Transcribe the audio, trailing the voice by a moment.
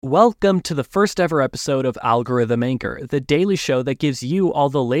Welcome to the first ever episode of Algorithm Anchor, the daily show that gives you all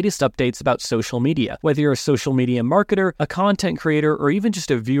the latest updates about social media. Whether you're a social media marketer, a content creator, or even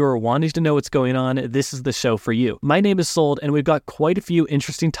just a viewer wanting to know what's going on, this is the show for you. My name is Sold, and we've got quite a few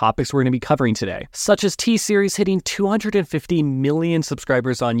interesting topics we're going to be covering today, such as T-Series hitting 250 million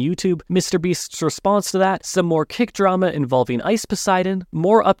subscribers on YouTube, MrBeast's response to that, some more Kick drama involving Ice Poseidon,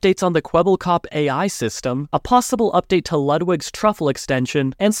 more updates on the Kwebbelkop AI system, a possible update to Ludwig's truffle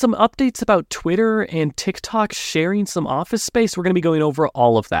extension, and some updates about Twitter and TikTok sharing some office space. We're going to be going over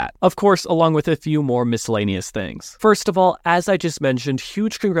all of that, of course, along with a few more miscellaneous things. First of all, as I just mentioned,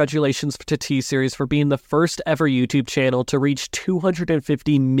 huge congratulations to T-Series for being the first ever YouTube channel to reach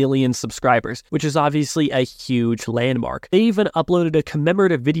 250 million subscribers, which is obviously a huge landmark. They even uploaded a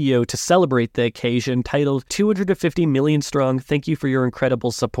commemorative video to celebrate the occasion titled 250 million strong, thank you for your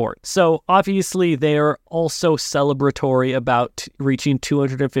incredible support. So obviously they're also celebratory about reaching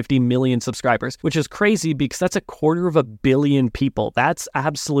 250 million subscribers, which is crazy because that's 250 million people. That's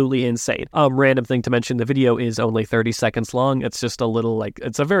absolutely insane. Random thing to mention, the video is only 30 seconds long. It's just a little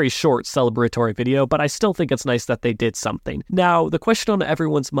it's a very short celebratory video, but I still think it's nice that they did something. Now, the question on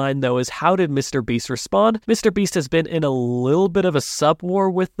everyone's mind though is, how did MrBeast respond? MrBeast has been in a little bit of a sub war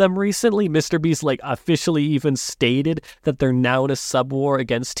with them recently. MrBeast officially even stated that they're now in a sub war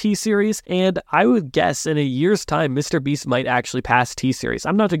against T-Series, and I would guess in a year's time MrBeast might actually pass T-Series.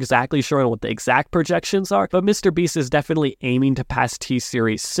 I'm not exactly sure on what the exact projections are, but MrBeast is definitely aiming to pass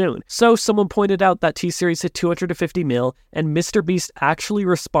T-Series soon. So someone pointed out that T-Series hit 250 mil, and MrBeast actually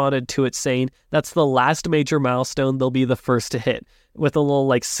responded to it saying that's the last major milestone they'll be the first to hit, with a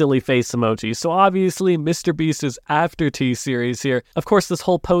little silly face emoji. So obviously MrBeast is after T-Series here. Of course, this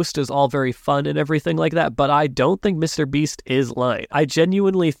whole post is all very fun and everything like that, but I don't think MrBeast is lying. I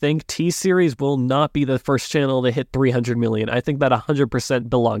genuinely think T-Series will not be the first channel to hit 300 million. I think that 100%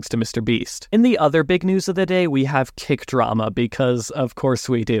 belongs to MrBeast. In the other big news of the day, we have Kick drama, because of course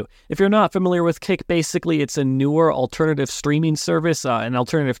we do. If you're not familiar with Kick, basically it's a newer alternative streaming service, an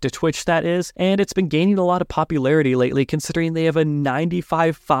alternative to Twitch that is, and it's been gaining a lot of popularity lately considering they have a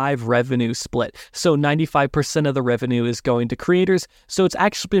 95-5 revenue split. So 95% of the revenue is going to creators, so it's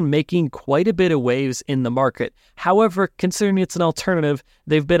actually been making quite a bit of waves in the market. However, considering it's an alternative,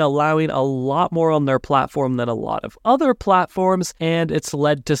 they've been allowing a lot more on their platform than a lot of other platforms, and it's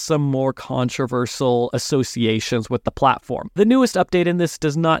led to some more controversial associations with the platform. The newest update in this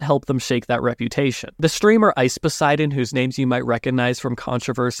does not help them shake that reputation. The streamer Ice Poseidon, whose names you might recognize from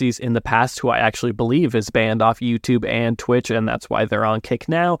controversies in the past, who I actually believe is banned off YouTube and Twitch, and that's why they're on Kick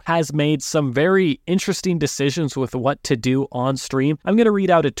now, has made some very interesting decisions with what to do on stream. I'm going to read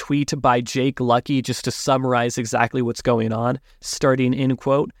out a tweet by Jake Lucky just to summarize exactly what's going on, starting in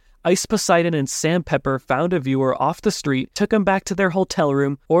quote, Ice Poseidon and Sam Pepper found a viewer off the street, took him back to their hotel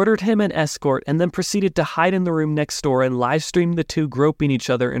room, ordered him an escort, and then proceeded to hide in the room next door and live stream the two groping each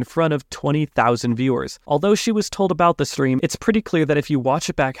other in front of 20,000 viewers. Although she was told about the stream, it's pretty clear that if you watch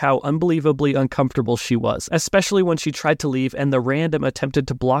it back how unbelievably uncomfortable she was, especially when she tried to leave and the random attempted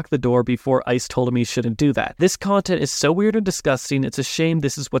to block the door before Ice told him he shouldn't do that. This content is so weird and disgusting, it's a shame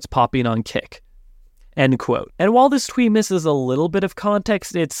this is what's popping on Kick. End quote. And while this tweet misses a little bit of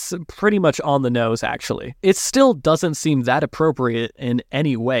context, it's pretty much on the nose, actually. It still doesn't seem that appropriate in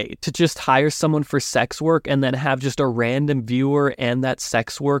any way to just hire someone for sex work and then have just a random viewer and that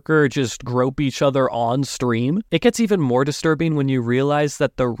sex worker just grope each other on stream. It gets even more disturbing when you realize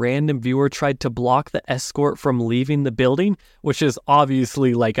that the random viewer tried to block the escort from leaving the building, which is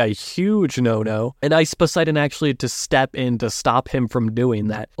obviously a huge no-no, and Ice Poseidon actually had to step in to stop him from doing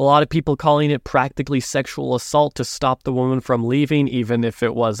that. A lot of people calling it practically sexual assault to stop the woman from leaving, even if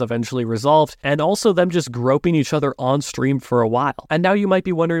it was eventually resolved, and also them just groping each other on stream for a while. And now you might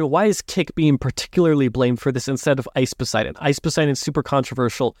be wondering, why is Kick being particularly blamed for this instead of Ice Poseidon? Ice Poseidon is super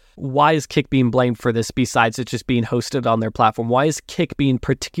controversial. Why is Kick being blamed for this besides it just being hosted on their platform? Why is Kick being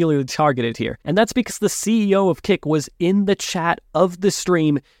particularly targeted here? And that's because the CEO of Kick was in the chat of the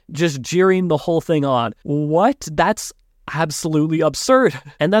stream just jeering the whole thing on. What? That's absolutely absurd.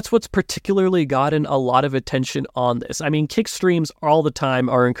 And that's what's particularly gotten a lot of attention on this. I mean, Kick streams all the time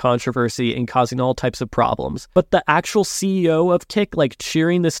are in controversy and causing all types of problems. But the actual CEO of Kick,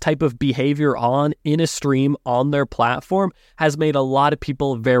 cheering this type of behavior on in a stream on their platform has made a lot of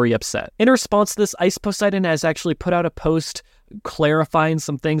people very upset. In response to this, Ice Poseidon has actually put out a post clarifying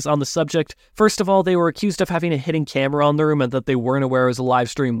some things on the subject. First of all, they were accused of having a hidden camera on the room and that they weren't aware it was a live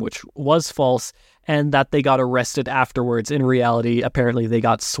stream, which was false, and that they got arrested afterwards. In reality, apparently they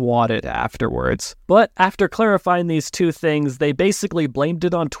got swatted afterwards. But after clarifying these two things, they basically blamed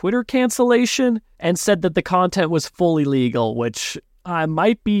it on Twitter cancellation and said that the content was fully legal, which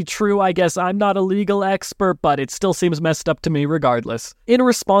might be true, I guess. I'm not a legal expert, but it still seems messed up to me regardless. In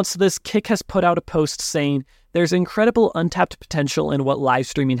response to this, Kick has put out a post saying, "There's incredible untapped potential in what live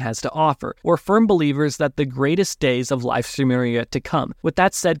streaming has to offer. We're firm believers that the greatest days of live streaming are yet to come. With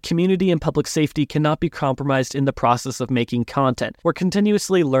that said, community and public safety cannot be compromised in the process of making content. We're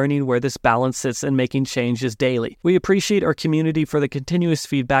continuously learning where this balance sits and making changes daily. We appreciate our community for the continuous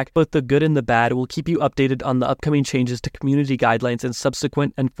feedback, both the good and the bad. We'll keep you updated on the upcoming changes to community guidelines and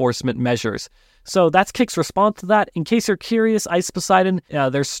subsequent enforcement measures." So that's Kick's response to that. In case you're curious, Ice Poseidon,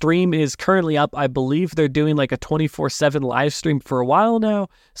 their stream is currently up. I believe they're doing like a 24/7 live stream for a while now.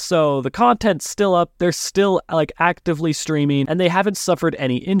 So the content's still up. They're still like actively streaming, and they haven't suffered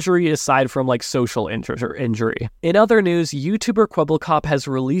any injury aside from like social injury. In other news, YouTuber Kwebbelkop has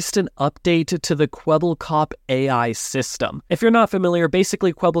released an update to the Kwebbelkop AI system. If you're not familiar,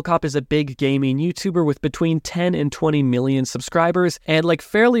 basically Kwebbelkop is a big gaming YouTuber with between 10 and 20 million subscribers. And like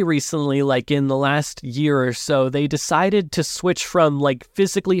fairly recently, like in the last year or so, they decided to switch from like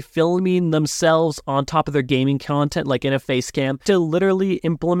physically filming themselves on top of their gaming content, like in a face cam, to literally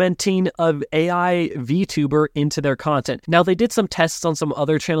implementing an AI VTuber into their content. Now, they did some tests on some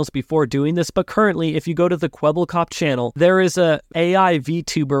other channels before doing this, but currently, if you go to the Kwebbelkop channel, there is a AI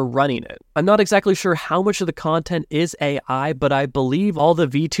VTuber running it. I'm not exactly sure how much of the content is AI, but I believe all the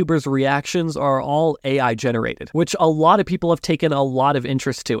VTubers' reactions are all AI generated, which a lot of people have taken a lot of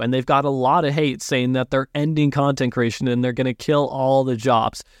interest to, and they've got a lot of hate saying that they're ending content creation and they're going to kill all the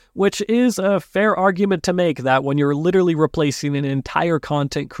jobs, which is a fair argument to make, that when you're literally replacing an entire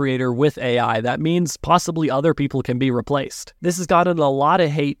content creator with AI, that means possibly other people can be replaced. This has gotten a lot of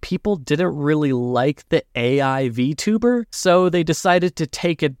hate. People didn't really like the AI VTuber, so they decided to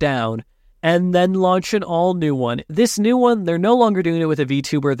take it down and then launch an all new one. This new one, they're no longer doing it with a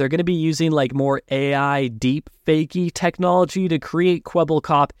VTuber. They're going to be using like more AI deep fakey technology to create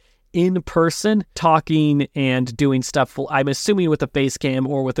Kwebbelkop in person, talking and doing stuff, I'm assuming with a face cam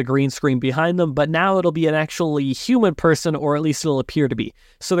or with a green screen behind them, but now it'll be an actually human person, or at least it'll appear to be.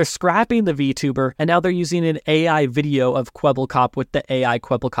 So they're scrapping the VTuber, and now they're using an AI video of Kwebbelkop with the AI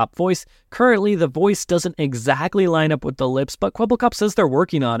Kwebbelkop voice. Currently, the voice doesn't exactly line up with the lips, but Kwebbelkop says they're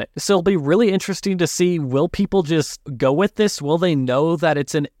working on it. So it'll be really interesting to see, will people just go with this? Will they know that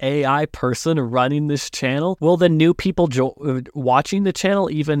it's an AI person running this channel? Will the new people watching the channel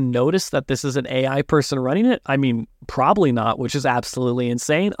even notice that this is an AI person running it? I mean, probably not, which is absolutely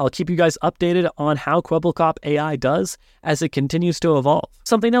insane. I'll keep you guys updated on how Kwebbelkop AI does as it continues to evolve.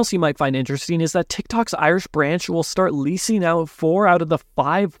 Something else you might find interesting is that TikTok's Irish branch will start leasing out 4 out of the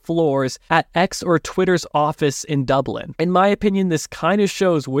 5 floors at X or Twitter's office in Dublin. In my opinion, this kind of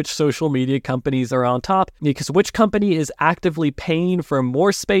shows which social media companies are on top, because which company is actively paying for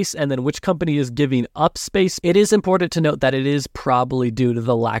more space and then which company is giving up space. It is important to note that it is probably due to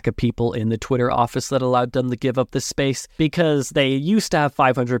the lack of people in the Twitter office that allowed them to give up this space, because they used to have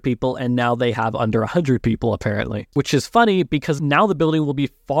 500 people and now they have under 100 people apparently, which is funny because now the building will be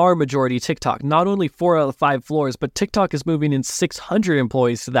far majority TikTok. Not only 4 out of 5 floors, but TikTok is moving in 600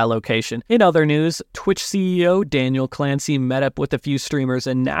 employees to that location. In other news, Twitch CEO Daniel Clancy met up with a few streamers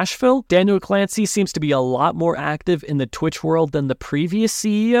in Nashville. Daniel Clancy seems to be a lot more active in the Twitch world than the previous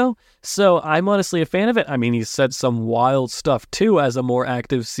CEO, so I'm honestly a fan of it. I mean, he said some wild stuff too as a more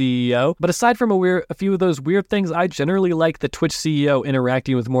active CEO, but aside from a few of those weird things, I generally like the Twitch CEO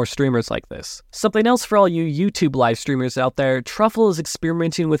interacting with more streamers like this. Something else for all you YouTube live streamers out there, Truffle is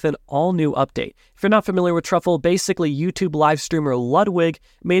experimenting with an all-new update. If you're not familiar with Truffle, basically YouTube live streamer Ludwig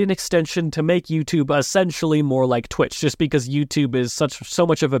made an extension to make YouTube essentially more like Twitch, just because YouTube is so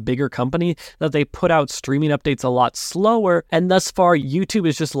much of a bigger company that they put out streaming updates a lot slower, and thus far YouTube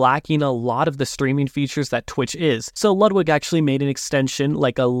is just lacking a lot of the streaming features that Twitch is. So Ludwig actually made an extension,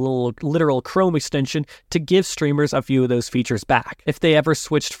 like a little literal Chrome extension, to give streamers a few of those features back if they ever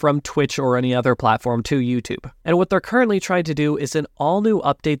switched from Twitch or any other platform to YouTube. And what they're currently trying to do is an all-new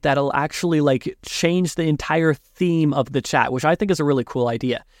update that'll actually like change the entire theme of the chat, which I think is a really cool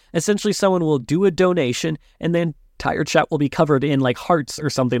idea. Essentially, someone will do a donation and then entire chat will be covered in like hearts or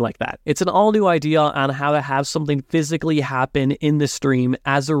something like that. It's an all new idea on how to have something physically happen in the stream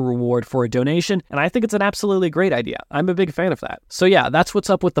as a reward for a donation, and I think it's an absolutely great idea. I'm a big fan of that. So yeah, that's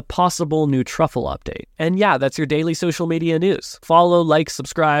what's up with the possible new Truffle update. And yeah, that's your daily social media news. Follow, like,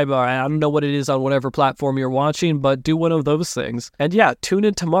 subscribe, or I don't know what it is on whatever platform you're watching, but do one of those things. And yeah, tune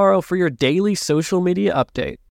in tomorrow for your daily social media update.